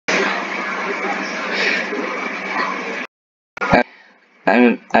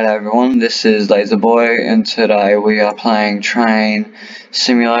Hello everyone, this is Laserboy, and today we are playing Train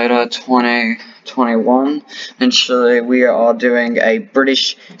Simulator 2021, and today we are doing a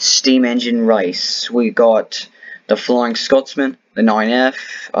British steam engine race. We got the Flying Scotsman, the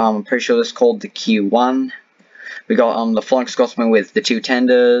 9F, I'm pretty sure this is called the Q1. We got the Flying Scotsman with the 2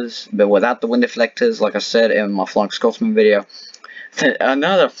 tenders, but without the wind deflectors, like I said in my Flying Scotsman video.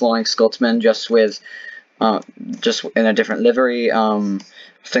 Another Flying Scotsman, just in a different livery. I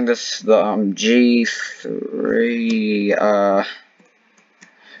think this the G3.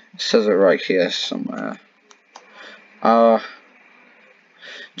 Says it right here somewhere. The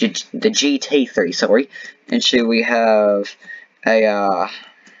GT3. Sorry. And so we have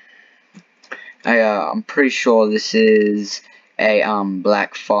I'm pretty sure this is a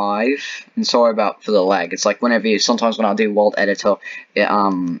Black 5, and sorry for the lag. It's like sometimes when I do World Editor,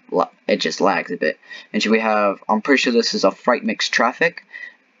 it just lags a bit. And so we have, I'm pretty sure this is a Freight Mix Traffic,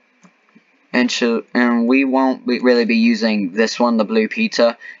 and we won't really be using this one, the Blue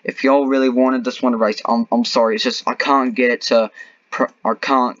Peter. If y'all really wanted this one to race, I'm sorry, it's just I can't get it to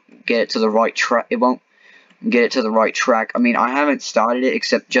the right track. It won't get it to the right track. I mean, I haven't started it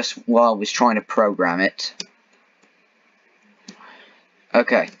except just while I was trying to program it.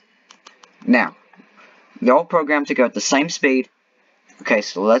 Okay, now, they're all programmed to go at the same speed. Okay,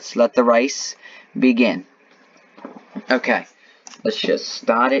 so let's let the race begin. Okay, let's just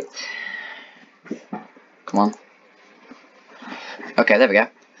start it. Come on. Okay, there we go.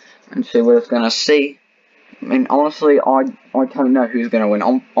 And see what it's gonna see. I mean, honestly, I don't know who's gonna win.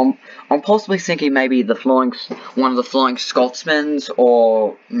 I'm possibly thinking maybe one of the Flying Scotsmans,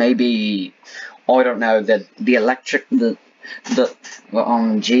 or maybe, I don't know, the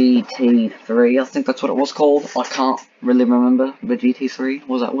GT3, I think that's what it was called. I can't really remember the GT3.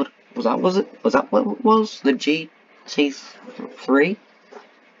 Was that what it was? The GT3?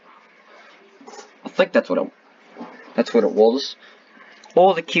 I think that's what it was.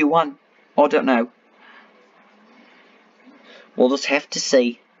 Or the Q1. I don't know. We'll just have to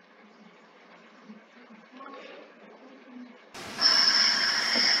see.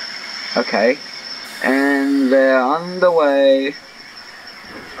 Okay. And they're underway.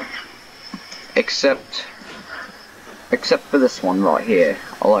 Except for this one right here.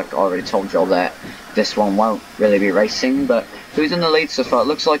 I already told y'all that this one won't really be racing, but who's in the lead so far? It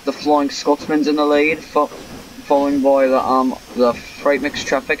looks like the Flying Scotsman's in the lead, following by the Freight Mix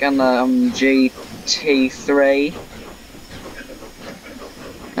Traffic and the GT3.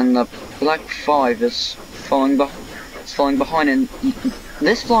 And the Black 5 is following behind, and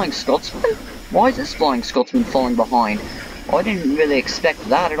this Flying Scotsman? Why is this Flying Scotsman falling behind? I didn't really expect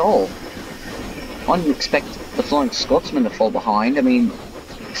that at all. I didn't expect the Flying Scotsman to fall behind. I mean,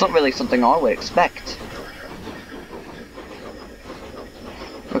 it's not really something I would expect.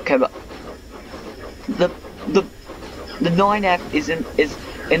 Okay, but the 9F is in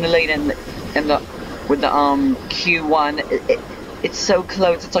the lead with the Q1. It's so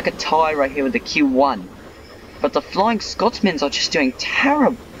close. It's like a tie right here with the Q1. But the Flying Scotsmans are just doing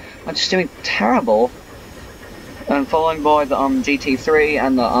terrible. And following by the GT3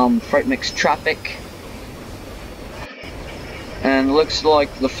 and the Freight Mix Traffic. And looks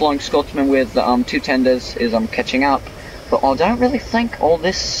like the Flying Scotsman with the 2 tenders is catching up. But I don't really think all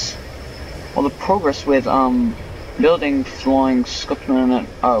the progress with building Flying Scotsman and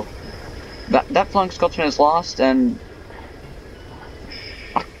that Flying Scotsman is last, and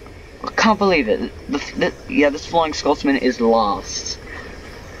I can't believe it. This Flying Scotsman is last.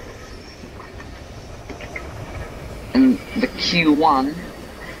 And the Q1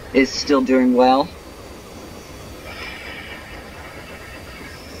 is still doing well.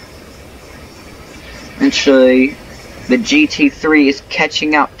 Actually, the GT3 is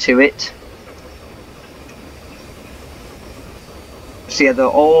catching up to it. So yeah, they're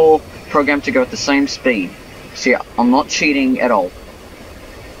all programmed to go at the same speed. So yeah, I'm not cheating at all.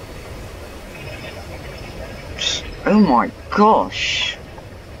 Oh my gosh.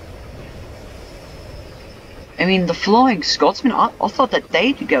 I mean, the Flying Scotsman, I thought that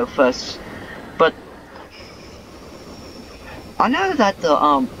they'd go first, but I know that the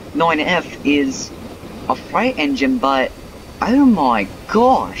 9F is a freight engine, but oh my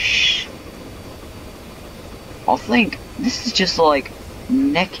gosh, I think this is just like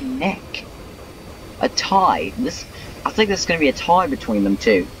neck and neck, a tie. I think there's going to be a tie between them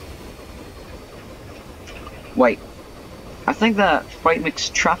two. Wait, I think the Freight Mix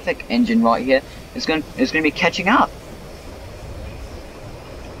Traffic engine right here is going to be catching up.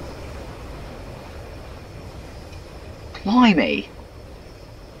 Blimey.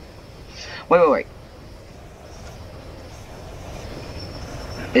 Wait.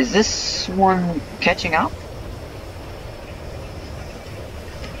 Is this one catching up?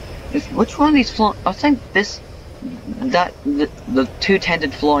 Which one of these I think the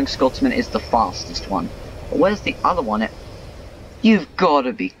two-tended Flying Scotsman is the fastest one. But where's the other one? You've got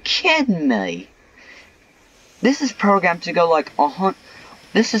to be kidding me! This is programmed to go like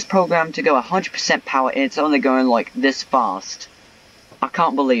 100% power, and it's only going like this fast. I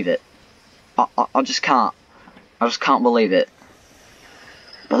can't believe it. I just can't. I just can't believe it.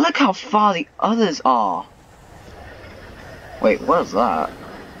 But look how far the others are. Wait, what is that?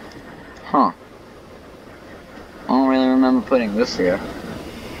 Huh. I don't really remember putting this here.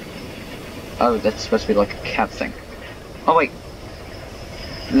 Oh, that's supposed to be like a cab thing. Oh wait.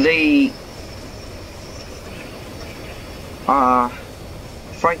 The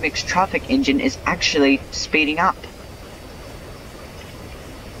Freight Mix Traffic engine is actually speeding up.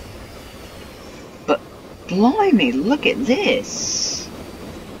 But blimey, look at this.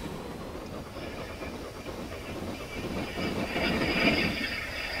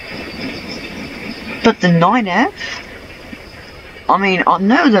 But the 9F? I mean, I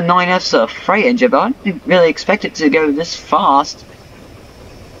know the 9F's a freight engine, but I didn't really expect it to go this fast.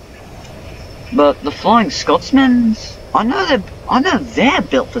 But the Flying Scotsmans, I know they're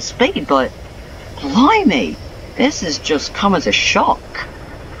built for speed, but blimey, this has just come as a shock.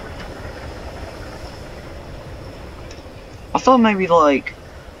 I thought maybe like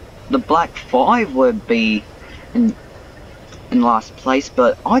the Black 5 would be in last place,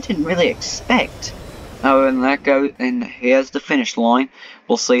 but I didn't really expect. Oh, and here's the finish line.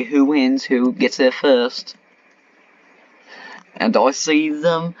 We'll see who wins, who gets there first. And I see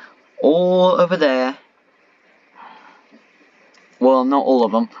them all over there. Well, not all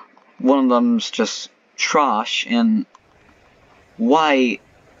of them. One of them's just trash, and wait,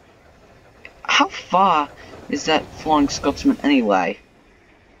 how far is that Flying Scotsman anyway?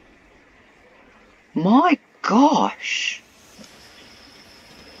 My gosh!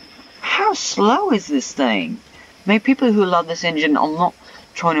 How slow is this thing? I mean, people who love this engine, I'm not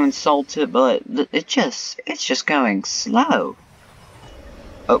trying to insult it, but it's just going slow.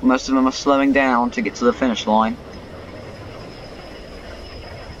 Oh, most of them are slowing down to get to the finish line.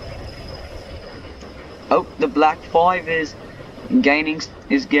 Oh, the Black 5 is getting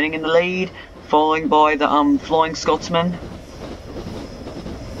in the lead, following by the Flying Scotsman.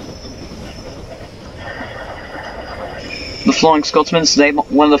 The Flying Scotsman,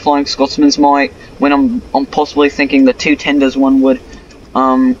 one of the Flying Scotsmans might, when I'm possibly thinking the two tenders one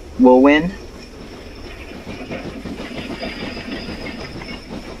will win.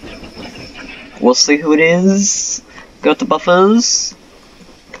 We'll see who it is. Got the buffers.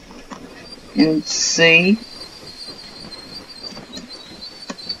 And see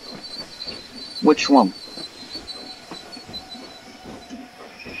which one.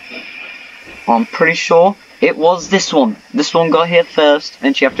 I'm pretty sure it was this one. This one got here first,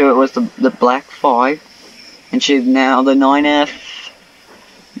 and after it was the Black 5, and now the 9F,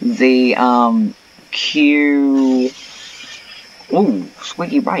 the Q. Ooh,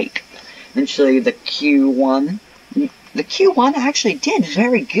 squeaky brake. Eventually the Q1. The Q1 actually did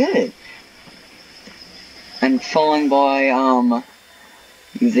very good. And followed by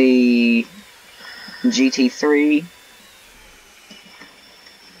the GT3.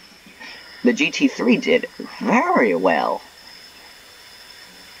 The GT3 did very well.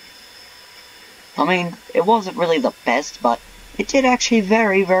 I mean, it wasn't really the best, but it did actually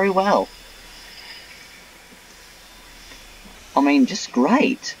very, very well. I mean, just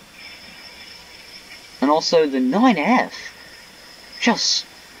great. And also the 9F,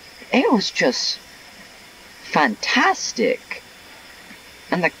 it was just fantastic.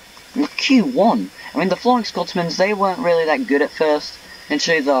 And the Q1, I mean, the Flying Scotsmans, they weren't really that good at first.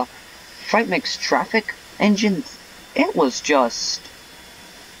 Actually, the Freight Mix Traffic engine, it was just,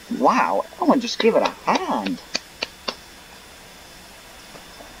 wow, I want to just give it a hand.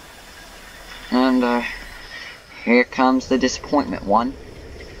 And here comes the disappointment one.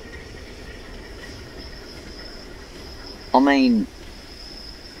 I mean,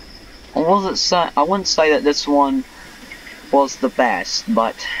 I wouldn't say that this one was the best,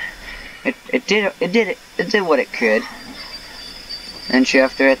 but it did what it could. And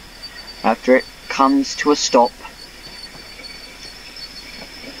after it comes to a stop.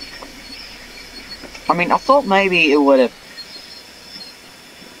 I mean, I thought maybe it would have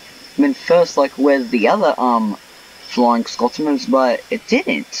been first, like with the other Flying Scotsmans, but it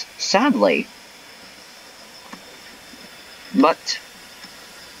didn't, sadly. But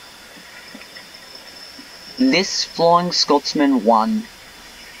this Flying Scotsman won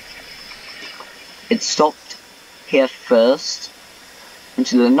it stopped here first.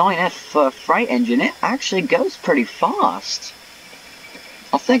 Into the 9F freight engine, it actually goes pretty fast.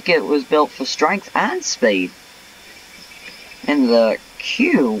 I think it was built for strength and speed. In the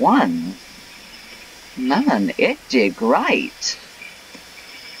Q1, man, it did great.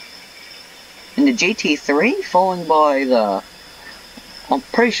 In the GT3, following by the... I'm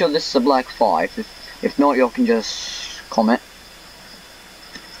pretty sure this is a Black 5. If not, you can just comment.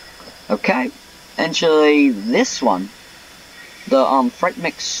 Okay, actually this one, the freight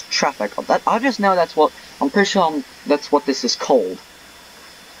mix traffic. That I just know that's what I'm pretty sure that's what this is called.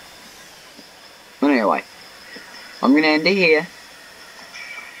 But anyway, I'm gonna end it here.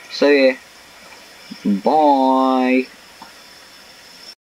 So yeah, bye.